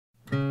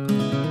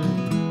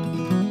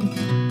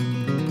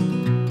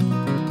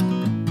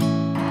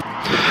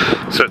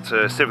So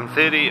it's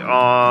 7:30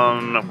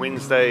 on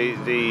Wednesday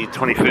the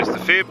 21st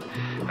of Feb.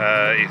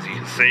 As you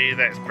can see,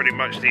 that's pretty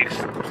much the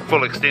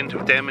full extent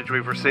of damage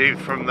we've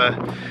received from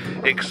the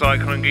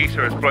ex-cyclone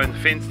Gita has blown the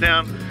fence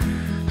down.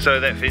 So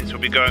that fence will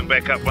be going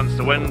back up once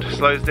the wind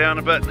slows down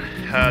a bit.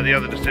 The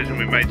other decision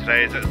we've made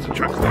today is that as the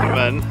trucks come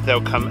in,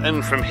 they'll come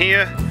in from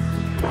here,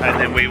 and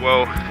then we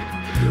will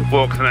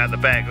walk them out the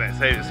back. That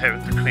saves us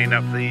having to clean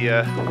up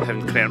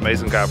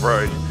Mazengarb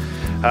Road.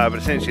 But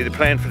essentially the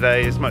plan for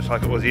today is much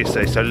like it was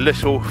yesterday, so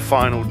little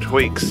final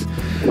tweaks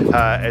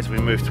as we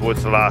move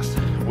towards the last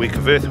week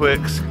of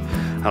earthworks,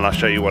 and I'll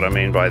show you what I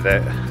mean by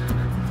that.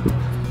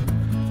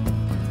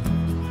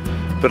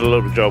 But a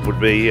little job would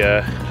be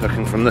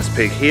looking from this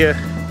peg here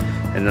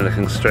and then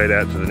looking straight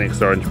out to the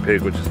next orange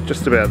peg, which is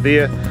just about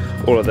there.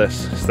 All of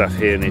this stuff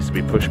here needs to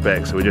be pushed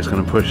back, so we're just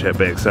going to push that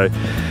back. So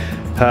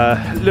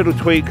little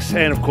tweaks,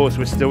 and of course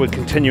we're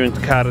continuing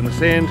to cart in the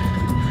sand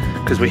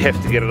because we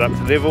have to get it up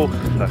to level.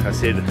 Like I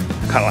said,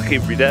 kind of like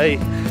every day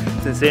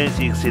since then,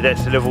 so you can see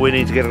that's the level we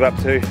need to get it up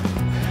to,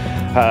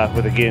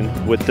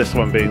 with this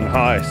one being the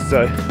highest.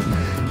 So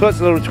lots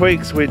of little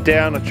tweaks. We're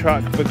down a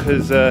truck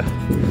because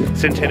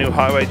Centennial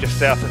Highway just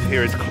south of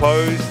here is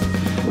closed,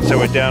 so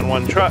we're down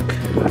one truck,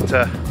 but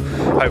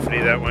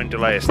hopefully that won't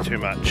delay us too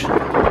much.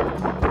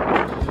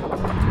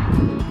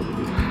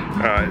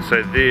 Alright,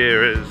 so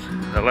there is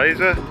the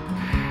laser,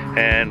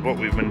 and what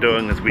we've been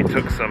doing is we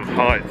took some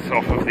heights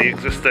off of the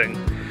existing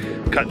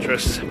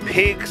Cutlass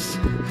pegs,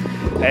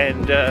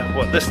 and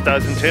what this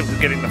does in terms of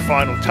getting the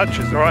final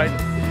touches right,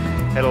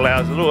 it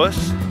allows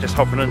Lewis, just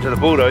hopping into the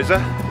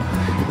bulldozer,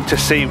 to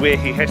see where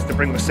he has to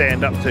bring the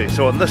sand up to.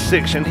 So on this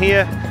section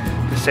here,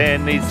 the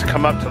sand needs to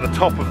come up to the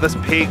top of this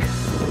peg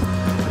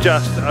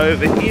just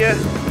over here.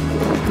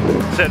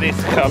 So it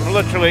needs to come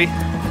literally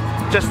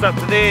just up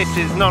to there. So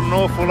there's not an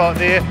awful lot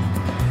there.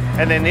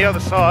 And then the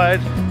other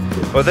side,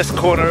 or this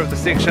corner of the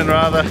section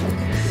rather,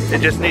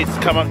 it just needs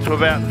to come up to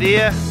about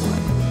there.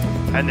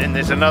 And then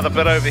there's another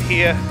bit over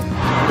here.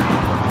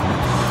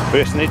 We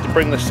just need to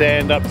bring the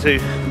sand up to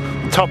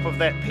top of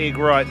that peg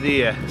right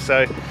there.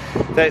 So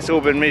that's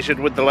all been measured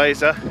with the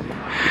laser.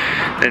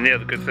 And the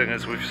other good thing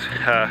is we've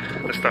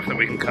the stuff that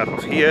we can cut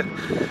off here,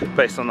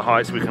 based on the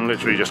heights, we can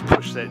literally just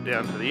push that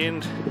down to the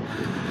end,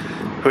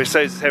 which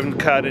saves us having to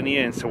cut in the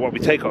end. So what we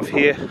take off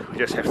here, we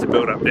just have to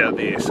build up down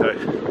there. So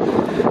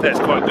that's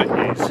quite good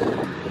news.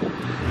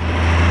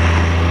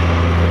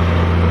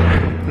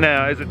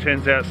 Now, as it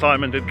turns out,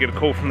 Simon did get a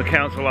call from the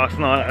council last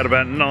night at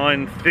about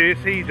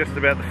 9:30, just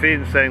about the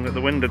fence, saying that the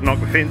wind had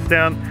knocked the fence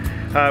down.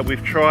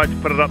 We've tried to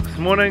put it up this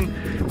morning,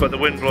 but the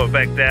wind blew it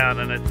back down,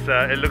 and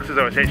it looks as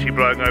though it's actually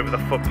blowing over the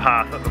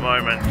footpath at the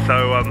moment.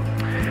 So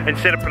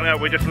instead of putting it up,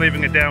 we're just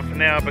leaving it down for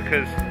now,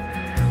 because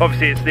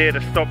obviously it's there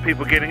to stop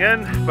people getting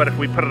in. But if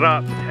we put it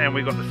up and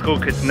we've got the school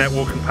kids and that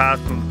walking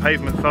past on the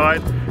pavement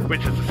side,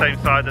 which is the same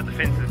side that the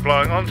fence is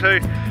blowing onto,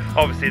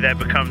 obviously that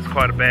becomes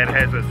quite a bad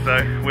hazard.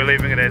 So we're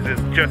leaving it as is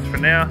just for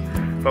now,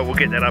 but we'll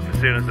get that up as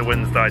soon as the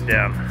wind's died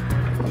down.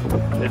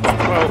 It's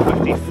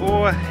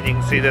 12:54, and you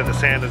can see that the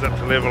sand is up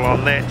to level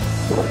on that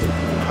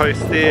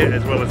post there,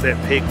 as well as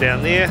that peg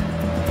down there.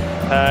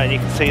 And you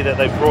can see that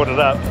they've brought it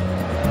up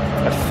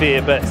a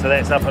fair bit, so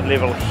that's up at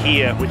level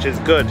here, which is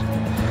good.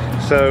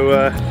 So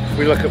if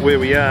we look at where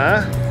we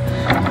are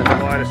in the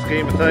wider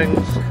scheme of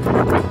things,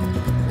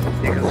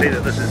 you can see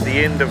that this is the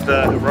end of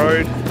the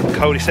road,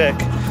 cul-de-sac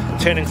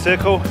turning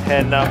circle,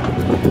 and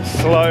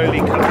slowly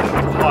coming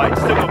up to height.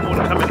 Still got more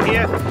to come in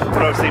here,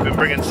 but obviously we've been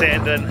bringing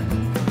sand in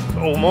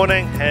all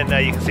morning, and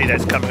you can see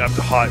that's coming up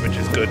to height, which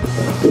is good.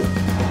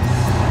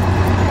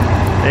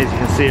 As you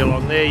can see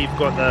along there, we've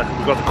got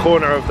the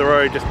corner of the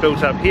road just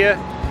built up here,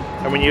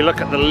 and when you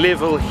look at the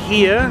level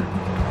here,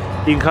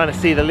 you can kind of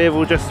see the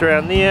level just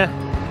around there.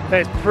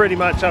 That's pretty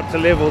much up to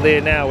level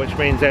there now, which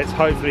means that's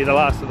hopefully the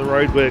last of the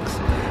roadworks,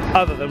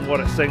 other than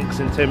what it sinks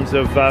in terms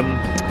of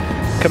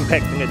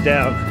compacting it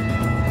down.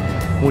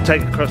 We'll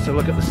take a closer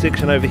look at the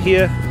section over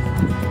here.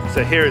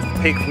 So here is the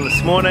peg from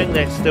this morning.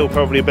 That's still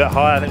probably a bit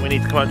high. I think we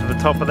need to come up to the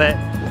top of that.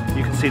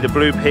 You can see the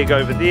blue peg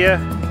over there,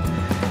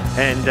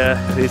 and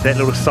there's that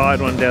little side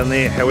one down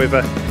there. However,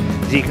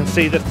 as you can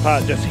see, this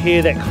part just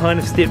here, that kind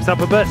of steps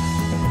up a bit,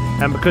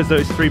 and because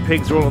those three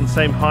pegs are all on the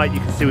same height, you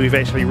can see we've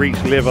actually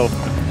reached level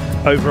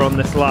over on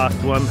this last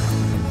one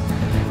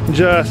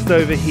just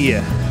over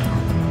here.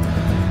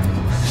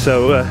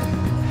 So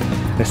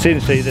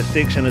essentially this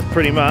section is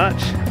pretty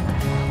much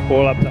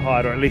all up to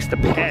height, or at least the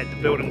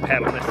building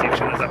pad on this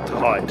section is up to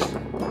height.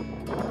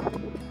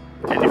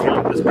 And if you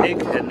look at this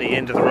peg at the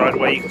end of the right of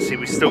way, you can see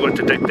we've still got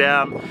to dig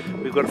down.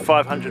 We've got a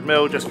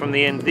 500mm just from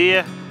the end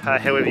there.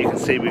 However, you can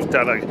see we've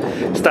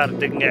started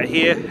digging out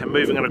here and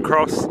moving it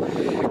across,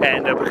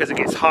 and because it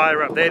gets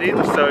higher up that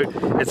end, so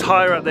it's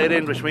higher up that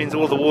end, which means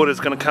all the water is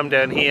going to come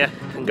down here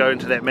and go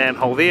into that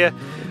manhole there.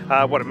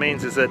 What it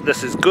means is that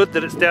this is good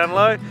that it's down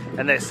low,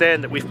 and that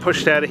sand that we've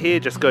pushed out of here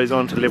just goes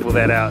on to level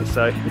that out.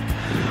 So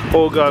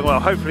all going well.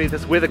 Hopefully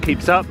this weather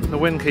keeps up, the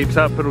wind keeps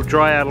up, it'll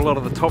dry out a lot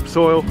of the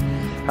topsoil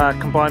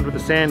combined with the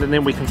sand, and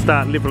then we can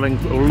start leveling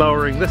or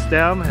lowering this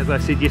down, as I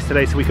said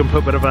yesterday, so we can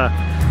put a bit of a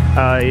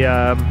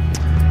I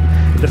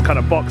just kind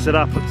of box it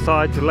up at the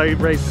side to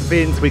raise the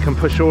fence. We can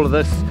push all of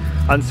this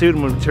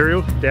unsuitable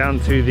material down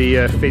to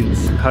the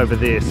fence over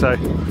there. So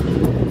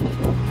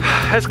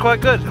that's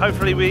quite good.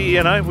 Hopefully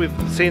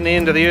we've seen the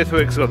end of the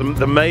earthworks, or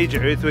the major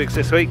earthworks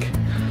this week,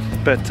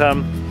 but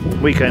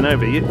week ain't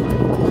over yet.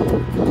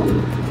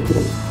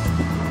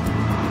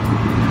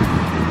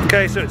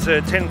 Okay, so it's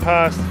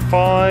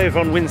 5:10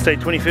 on Wednesday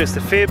 21st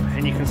of Feb,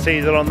 and you can see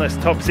that on this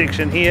top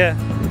section here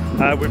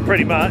we're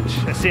pretty much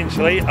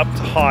essentially up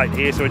to height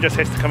here, so it just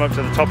has to come up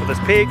to the top of this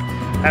peg.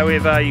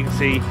 However, you can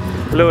see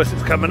Lewis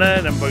is coming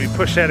in, and when we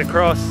push that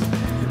across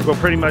we'll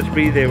pretty much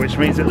be there, which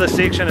means that this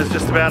section is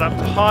just about up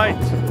to height.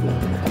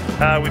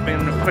 We've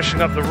been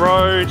pushing up the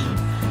road,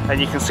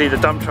 and you can see the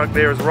dump truck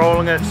there is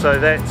rolling it, so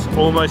that's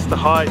almost the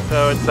height.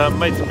 So it's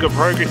made some good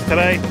progress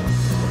today.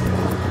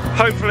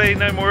 Hopefully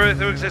no more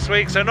earthworks this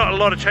week, so not a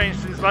lot of change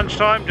since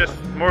lunchtime, just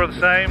more of the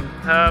same.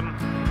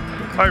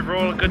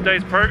 Overall a good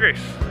day's progress.